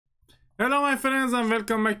Hello my friends and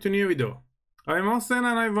welcome back to new video. I'm Mohsen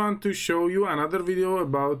and I want to show you another video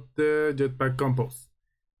about the Jetpack Compose.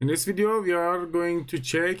 In this video we are going to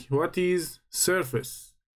check what is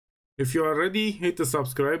surface. If you are ready, hit the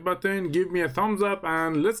subscribe button, give me a thumbs up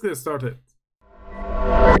and let's get started.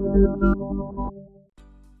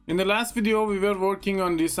 In the last video we were working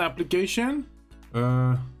on this application.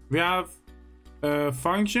 We have a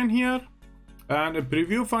function here and a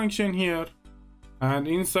preview function here. And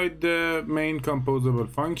inside the main composable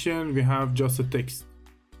function, we have just a text.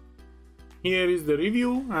 Here is the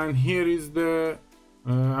review and here is the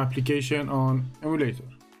application on emulator.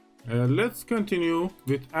 Let's continue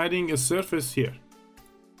with adding a surface here.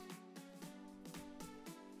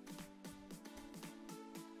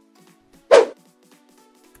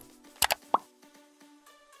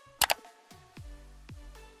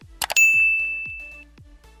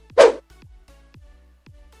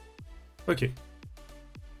 Okay.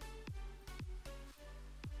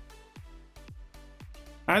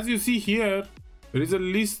 As you see here, there is a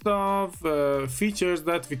list of features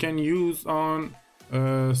that we can use on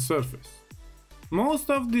surface. Most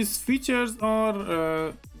of these features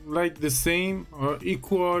are like the same or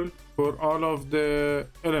equal for all of the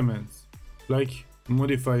elements, like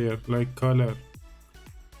modifier, like color.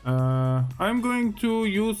 I'm going to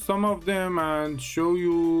use some of them and show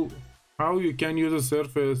you how you can use a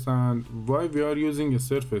surface and why we are using a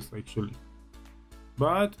surface actually.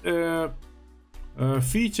 But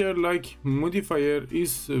feature like modifier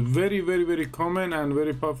is very common and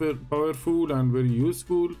very powerful and very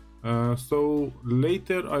useful. So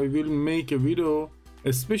later I will make a video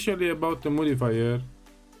especially about the modifier.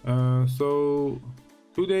 So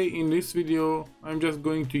today in this video I'm just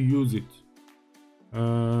going to use it.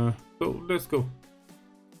 So let's go.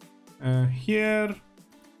 Here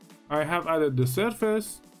I have added the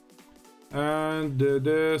surface. And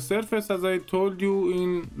the surface, as I told you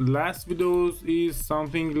in last videos, is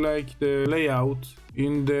something like the layout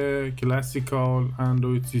in the classical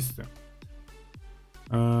Android system.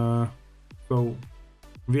 So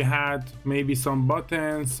we had maybe some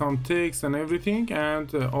buttons, some text and everything,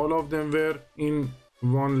 and all of them were in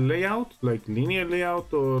one layout, like linear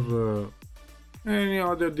layout or any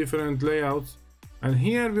other different layouts. And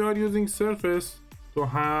here we are using surface to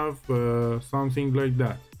have something like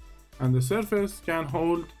that. And the surface can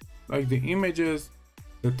hold like the images,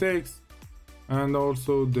 the text, and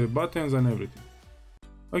also the buttons and everything.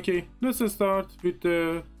 Okay, let's start with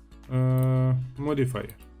the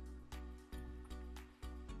modifier.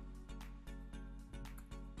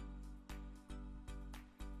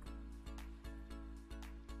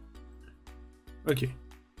 Okay,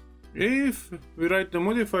 if we write the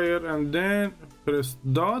modifier and then press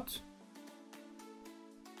dot,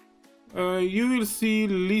 you will see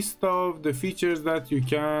list of the features that you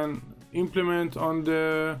can implement on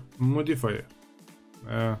the modifier.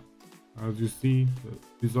 As you see,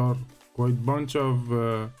 these are quite bunch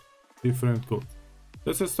of different codes.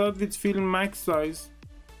 Let's start with fill max size.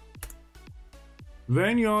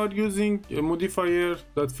 When you are using a modifier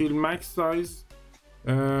that fill max size,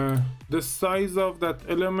 the size of that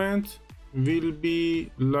element will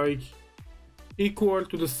be like equal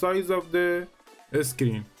to the size of the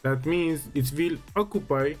screen. That means it will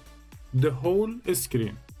occupy the whole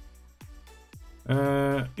screen.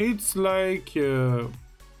 It's like a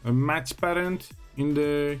match parent in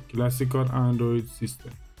the classical Android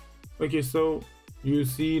system. Okay, so you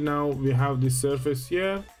see now we have this surface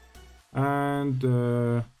here and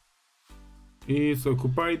it's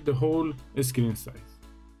occupied the whole screen size.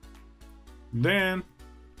 Then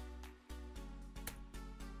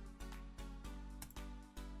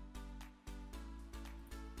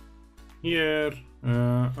here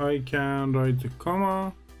I can write a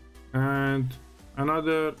comma and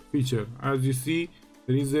another feature. As you see,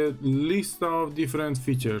 there is a list of different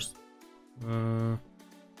features.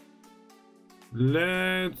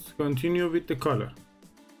 Let's continue with the color.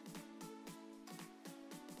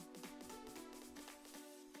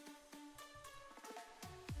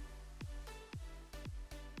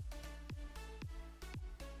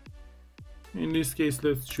 In this case,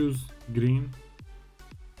 let's choose green.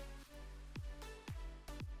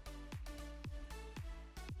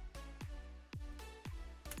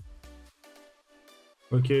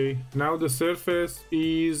 Okay, now the surface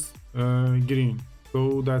is green,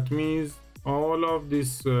 so that means all of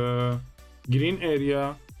this green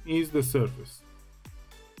area is the surface.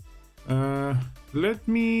 Let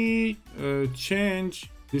me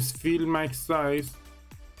change this fill max size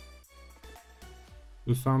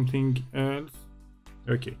to something else.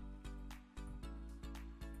 Okay,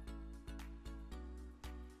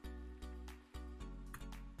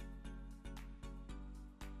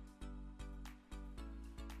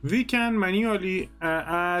 We can manually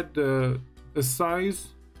add a size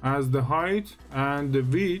as the height and the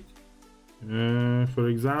width. For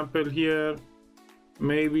example, here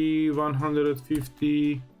maybe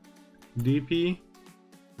 150 dp,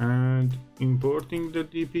 and importing the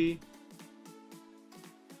dp,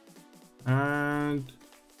 and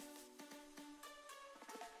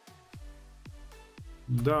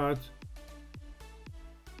dot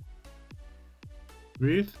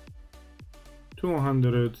with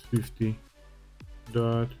 250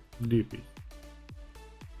 dot dp.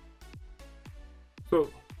 So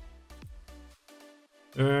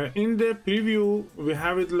in the preview we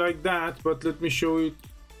have it like that, but let me show it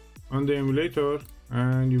on the emulator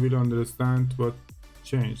and you will understand what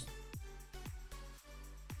changed.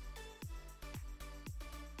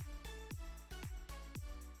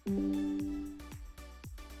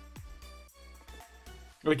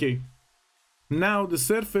 Okay, now the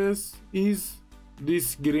surface is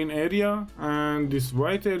this green area and this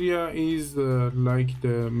white area is like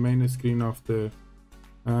the main screen of the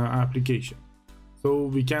application. So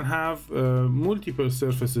we can have multiple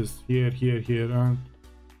surfaces here, and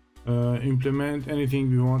implement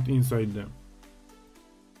anything we want inside them.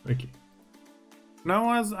 Okay,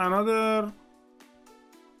 now as another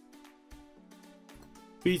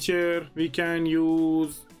feature we can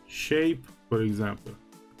use shape, for example.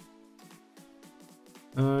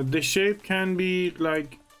 The shape can be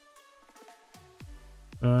like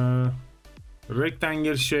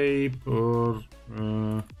rectangle shape or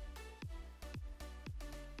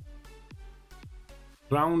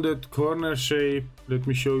rounded corner shape. Let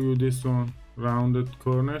me show you this one, rounded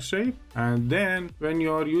corner shape. And then when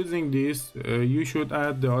you are using this, you should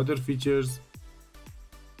add the other features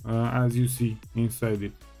as you see inside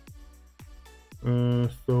it.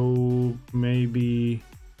 So maybe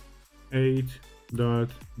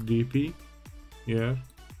 8.dp here,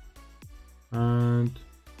 and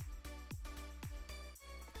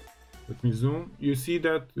let me zoom. You see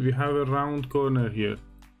that we have a round corner here.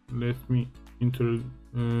 Let me increase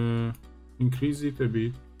it a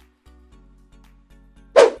bit.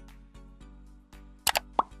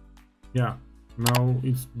 Yeah, now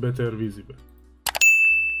it's better visible.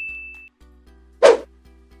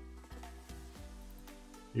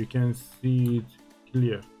 You can see it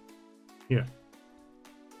clear here.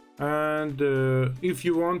 And if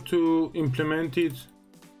you want to implement it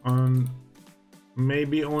on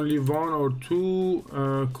maybe only one or two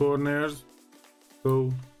corners,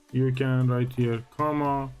 so you can write here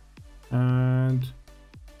comma, and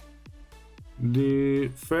the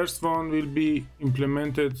first one will be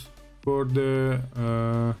implemented for the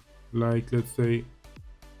like, let's say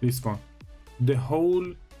this one, the whole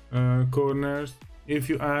corners. If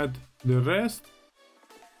you add the rest,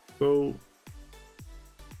 so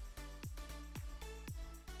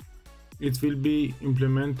it will be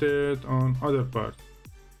implemented on other parts.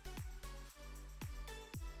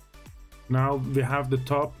 Now we have the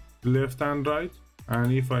top, left and right,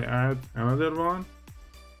 and if I add another one,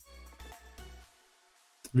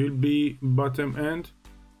 will be bottom end,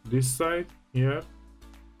 this side here.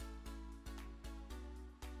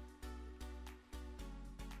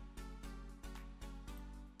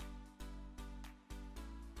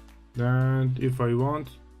 And if I want,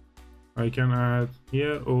 I can add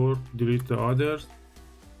here or delete the others,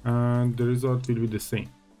 and the result will be the same.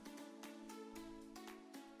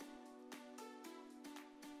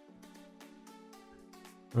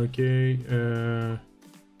 Okay,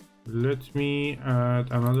 let me add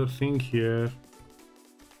another thing here,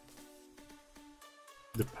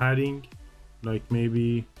 the padding, like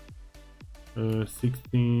maybe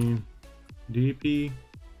 16 dp.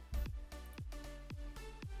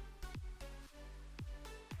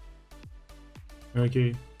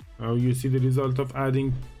 Okay, now you see the result of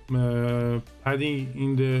adding padding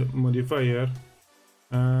in the modifier,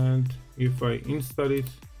 and if I install it,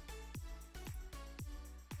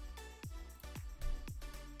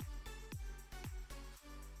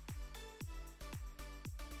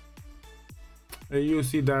 you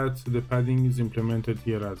see that the padding is implemented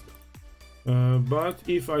here as well. But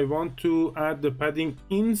if I want to add the padding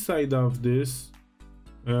inside of this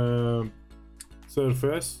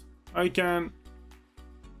surface, I can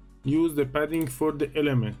use the padding for the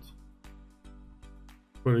element.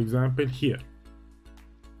 For example, here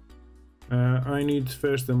I need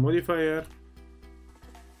first a modifier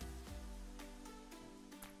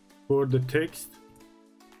for the text,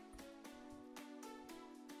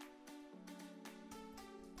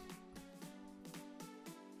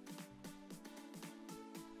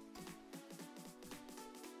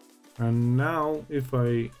 and now if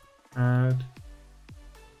I add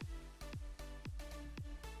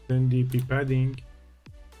 10 dp padding,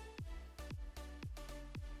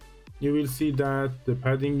 you will see that the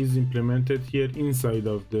padding is implemented here inside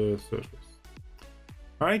of the surface.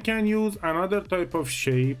 I can use another type of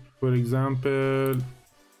shape, for example,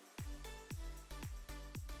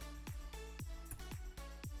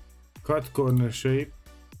 cut corner shape.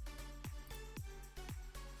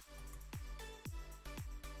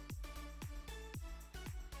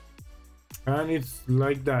 And it's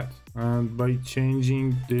like that, and by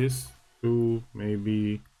changing this to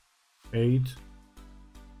maybe 8,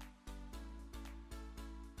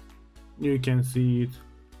 you can see it,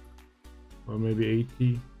 or maybe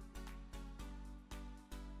 80.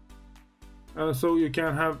 So you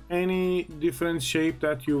can have any different shape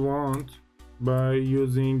that you want by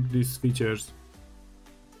using these features.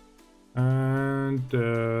 And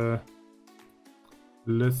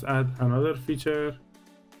let's add another feature,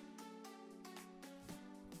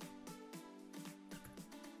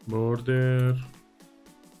 border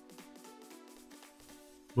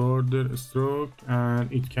stroke,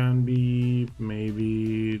 and it can be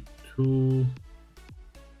maybe 2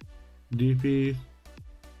 dp,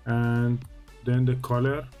 and then the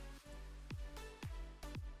color,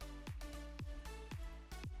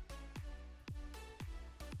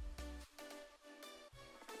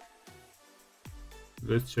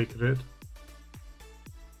 let's check red.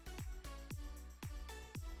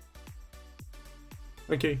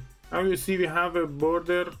 Okay, now you see we have a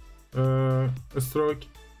border stroke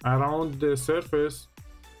around the surface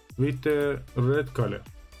with the red color.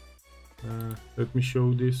 Let me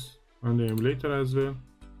show this on the emulator as well.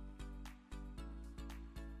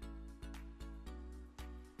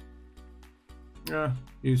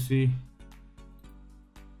 You see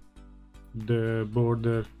the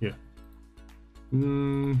border here.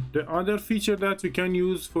 The other feature that we can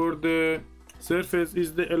use for the surface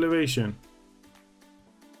is the elevation.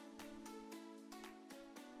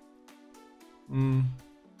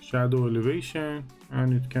 Shadow elevation,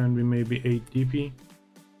 and it can be maybe 8 dp.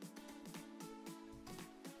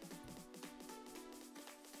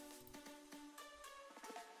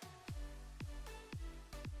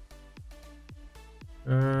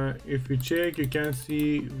 If you check, you can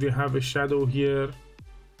see we have a shadow here,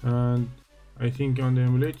 and I think on the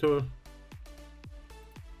emulator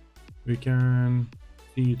we can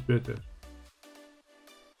see it better.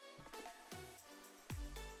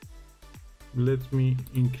 Let me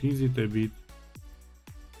increase it a bit.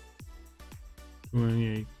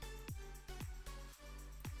 28.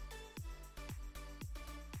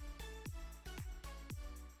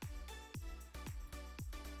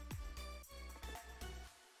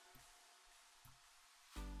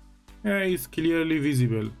 Yeah, it's clearly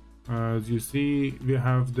visible. As you see, we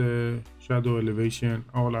have the shadow elevation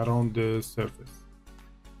all around the surface.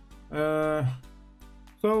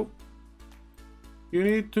 So you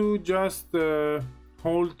need to just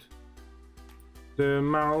hold the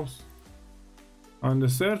mouse on the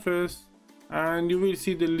surface, and you will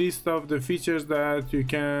see the list of the features that you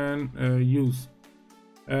can use.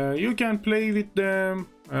 You can play with them,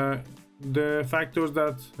 the factors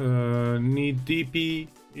that need dp.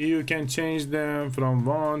 You can change them from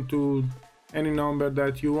 1 to any number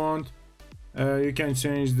that you want. You can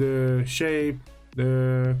change the shape,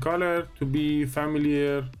 the color to be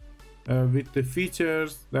familiar with the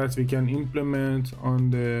features that we can implement on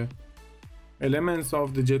the elements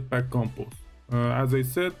of the Jetpack Compose. As I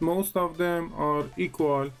said, most of them are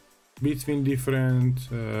equal between different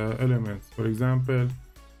elements. For example,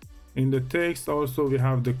 in the text also we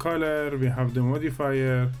have the color, we have the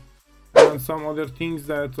modifier, and some other things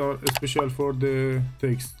that are special for the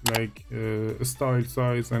text, like style,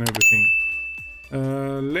 size, and everything.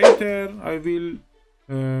 Later I will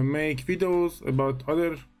make videos about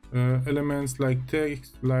other elements like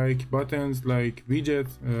text, like buttons, like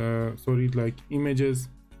widgets, like images,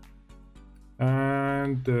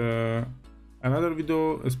 and another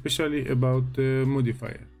video especially about the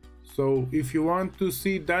modifier. So if you want to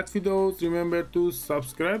see that videos, remember to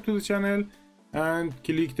subscribe to the channel and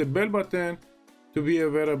click the bell button to be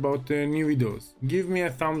aware about the new videos. Give me a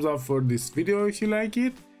thumbs up for this video if you like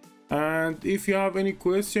it, and if you have any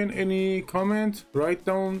question, any comment, write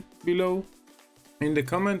down below in the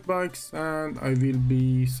comment box, and I will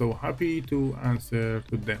be so happy to answer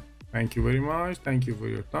to them. Thank you very much. Thank you for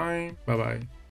your time. Bye bye.